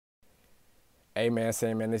Hey man,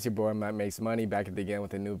 same man, this your boy Mike Makes Money back at it again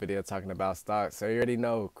with a new video talking about stocks. So you already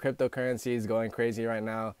know cryptocurrency is going crazy right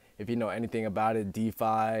now. If you know anything about it,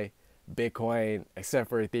 DeFi, Bitcoin, except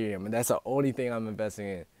for Ethereum. And that's the only thing I'm investing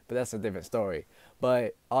in. But that's a different story.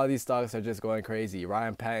 But all these stocks are just going crazy.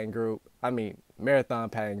 Marathon Patent Group,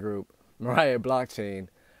 Mariah Blockchain,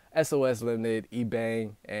 SOS Limited,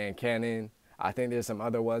 eBang, and Canon. I think there's some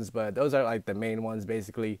other ones, but those are like the main ones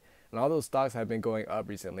basically. And all those stocks have been going up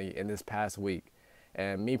recently in this past week.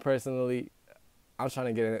 And me personally, I'm trying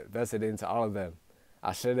to get invested into all of them.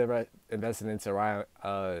 I should have invested into Riot,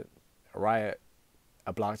 a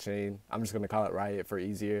blockchain. I'm just going to call it Riot for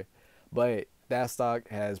easier. But that stock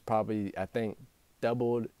has probably, I think,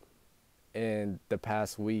 doubled in the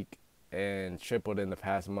past week and tripled in the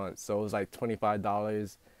past month. So it was like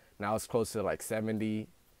 $25. Now it's close to like 70.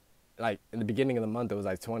 Like in the beginning of the month, it was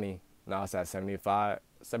like 20. Now it's at 75,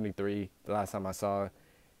 73. The last time I saw it.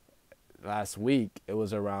 Last week, it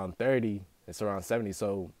was around 30. It's around 70.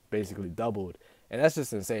 So basically doubled. And that's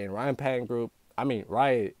just insane. Riot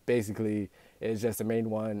basically is just the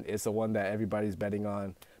main one. It's the one that everybody's betting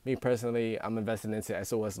on. Me personally, I'm investing into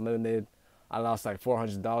SOS Limited. I lost like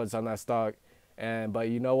 $400 on that stock. But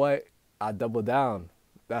you know what? I doubled down.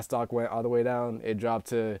 That stock went all the way down. It dropped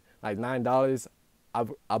to like $9.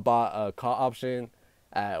 I bought a call option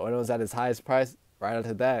when it was at its highest price. Right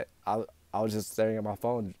after that, I was just staring at my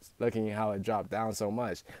phone, looking at how it dropped down so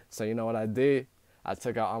much. So you know what I did? I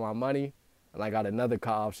took out all my money, and I got another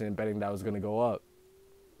call option betting that was going to go up.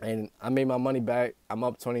 And I made my money back. I'm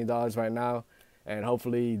up $20 right now. And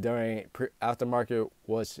hopefully during aftermarket,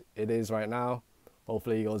 which it is right now,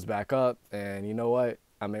 hopefully it goes back up. And you know what?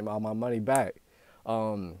 I made all my money back.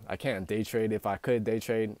 I can't day trade. If I could day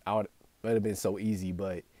trade, it would have been so easy.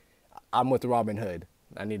 But I'm with Robinhood.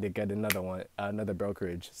 I need to get another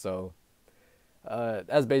brokerage. So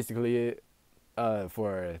that's basically it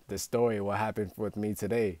for the story, what happened with me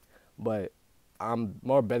today. But I'm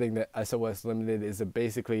more betting that SOS Limited is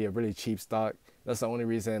basically a really cheap stock. That's the only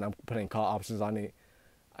reason I'm putting call options on it.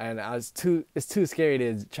 And it's too scary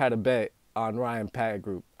to try to bet on Riot Patent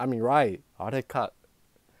Group. Riot.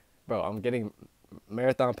 Bro, I'm getting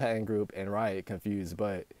Marathon Patent Group and Riot confused.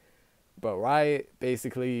 But Riot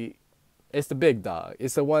basically, it's the big dog.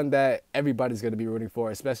 It's the one that everybody's going to be rooting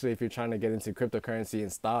for, especially if you're trying to get into cryptocurrency and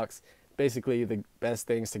stocks. Basically, the best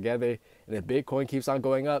things together. And if Bitcoin keeps on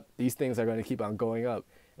going up, these things are going to keep on going up.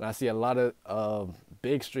 And I see a lot of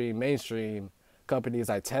mainstream companies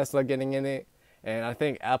like Tesla getting in it. And I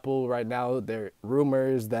think Apple right now, there are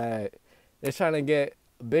rumors that they're trying to get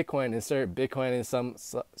insert Bitcoin in some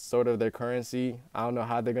sort of their currency. I don't know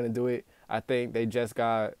how they're going to do it. I think they just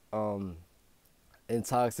got in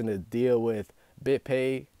talks in a deal with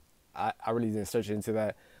BitPay. I really didn't search into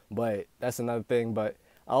that, but that's another thing. But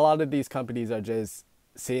a lot of these companies are just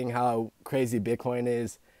seeing how crazy Bitcoin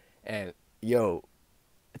is. And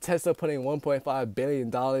Tesla putting $1.5 billion.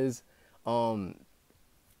 That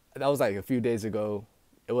was like a few days ago.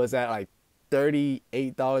 It was at like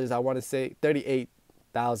 $38, I want to say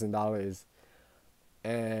 $38,000.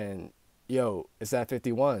 And it's at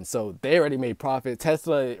 51. So they already made profit.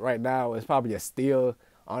 Tesla right now is probably a steal,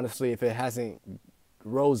 honestly, if it hasn't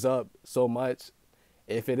rose up so much.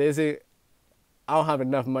 If it isn't, I don't have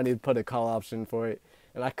enough money to put a call option for it.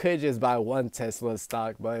 And I could just buy one Tesla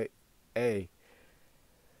stock, but hey,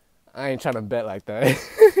 I ain't trying to bet like that.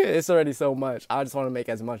 It's already so much. I just want to make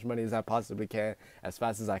as much money as I possibly can, as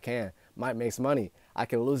fast as I can. Mike Makes Money. I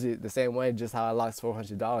can lose it the same way, just how I lost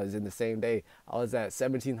 $400 in the same day. I was at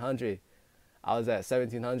 1,700. Dropped down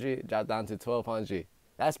to 1,200.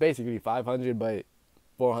 That's basically 500, but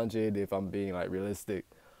 400 if I'm being like realistic.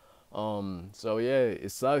 So yeah,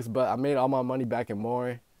 it sucks, but I made all my money back and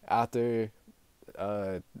more after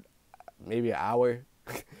maybe an hour.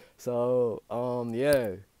 So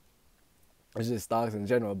yeah, it's just stocks in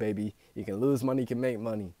general, baby. You can lose money, you can make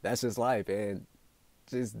money. That's just life, and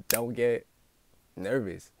just don't get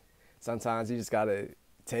nervous. Sometimes you just gotta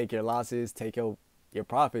take your losses, take your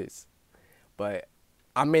profits. But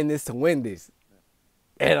I'm in this to win this,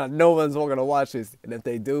 and no one's gonna watch this. And if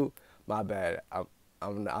they do, my bad. I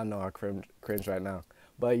know I cringe right now.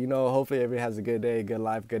 But hopefully everybody has a good day, good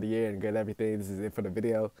life, good year, and good everything. This is it for the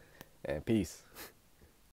video, and peace.